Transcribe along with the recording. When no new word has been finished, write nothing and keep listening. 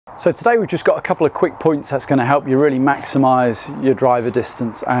So today we've just got a couple of quick points that's going to help you really maximize your driver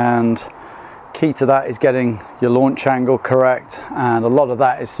distance, and key to that is getting your launch angle correct, and a lot of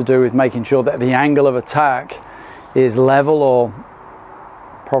that is to do with making sure that the angle of attack is level, or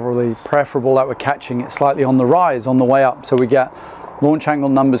probably preferable that we're catching it slightly on the rise on the way up, so we get launch angle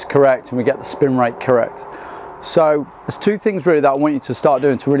numbers correct and we get the spin rate correct. So there's two things really that I want you to start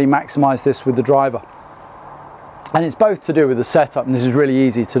doing to really maximize this with the driver. And it's both to do with the setup, and this is really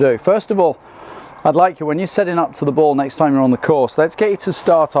easy to do. First of all, I'd like you, when you're setting up to the ball next time you're on the course, let's get you to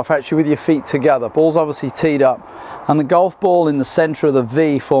start off actually with your feet together. Ball's obviously teed up, and the golf ball in the center of the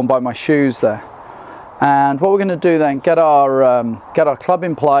V formed by my shoes there. And what we're going to do then, get our club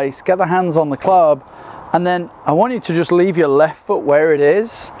in place, get the hands on the club, and then I want you to just leave your left foot where it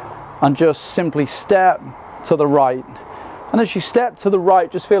is and just simply step to the right. And as you step to the right,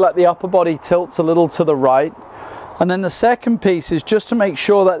 just feel like the upper body tilts a little to the right. And then the second piece is just to make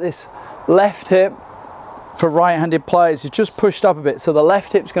sure that this left hip for right-handed players is just pushed up a bit, so the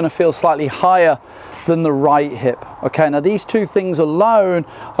left hip's going to feel slightly higher than the right hip. Okay, now these two things alone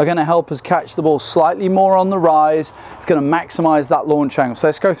are going to help us catch the ball slightly more on the rise. It's going to maximize that launch angle. So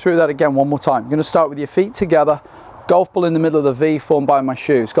let's go through that again one more time. I'm going to start with your feet together, golf ball in the middle of the V formed by my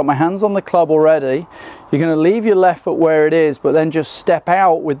shoes. Got my hands on the club already. You're going to leave your left foot where it is, but then just step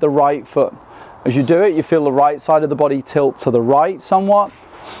out with the right foot. As you do it, you feel the right side of the body tilt to the right somewhat.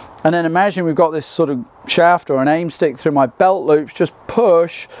 And then imagine we've got this sort of shaft or an aim stick through my belt loops. Just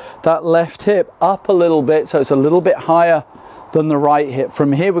push that left hip up a little bit so it's a little bit higher than the right hip.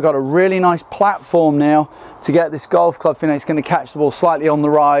 From here, we've got a really nice platform now to get this golf club feeling it's going to catch the ball slightly on the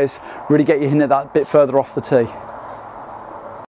rise, really get you hitting it that bit further off the tee.